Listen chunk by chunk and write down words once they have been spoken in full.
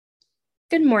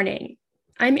Good morning.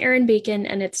 I'm Erin Bacon,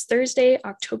 and it's Thursday,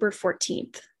 October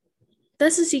 14th.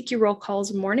 This is CQ Roll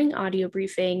Call's morning audio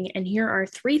briefing, and here are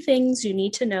 3 things you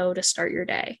need to know to start your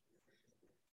day.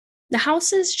 The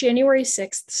House's January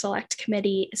 6th Select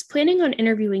Committee is planning on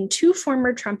interviewing 2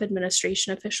 former Trump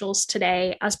administration officials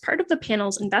today as part of the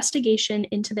panel's investigation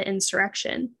into the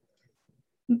insurrection.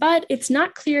 But it's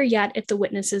not clear yet if the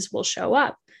witnesses will show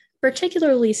up,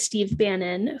 particularly Steve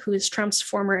Bannon, who is Trump's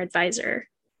former advisor.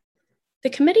 The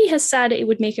committee has said it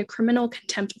would make a criminal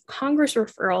contempt of Congress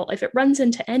referral if it runs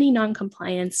into any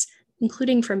noncompliance,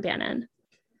 including from Bannon.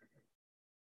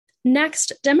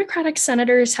 Next, Democratic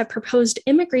senators have proposed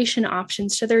immigration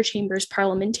options to their chamber's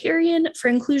parliamentarian for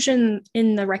inclusion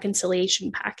in the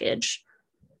reconciliation package.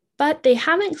 But they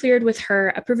haven't cleared with her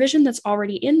a provision that's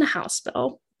already in the House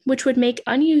bill, which would make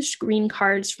unused green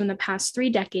cards from the past 3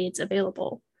 decades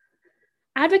available.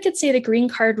 Advocates say the green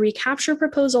card recapture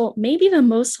proposal may be the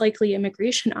most likely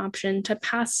immigration option to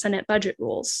pass Senate budget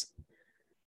rules.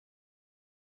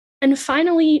 And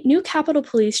finally, new Capitol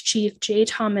Police Chief J.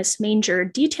 Thomas Manger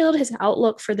detailed his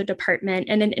outlook for the department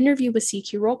in an interview with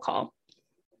CQ Roll Call.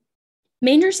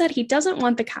 Manger said he doesn't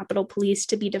want the Capitol Police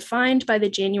to be defined by the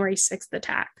January 6th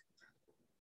attack.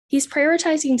 He's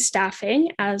prioritizing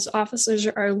staffing as officers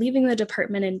are leaving the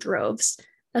department in droves,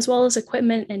 as well as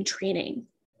equipment and training.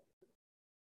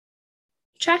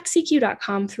 Check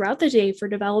CQ.com throughout the day for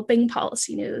developing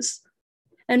policy news.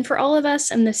 And for all of us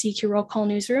in the CQ Roll Call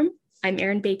newsroom, I'm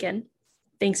Erin Bacon.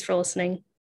 Thanks for listening.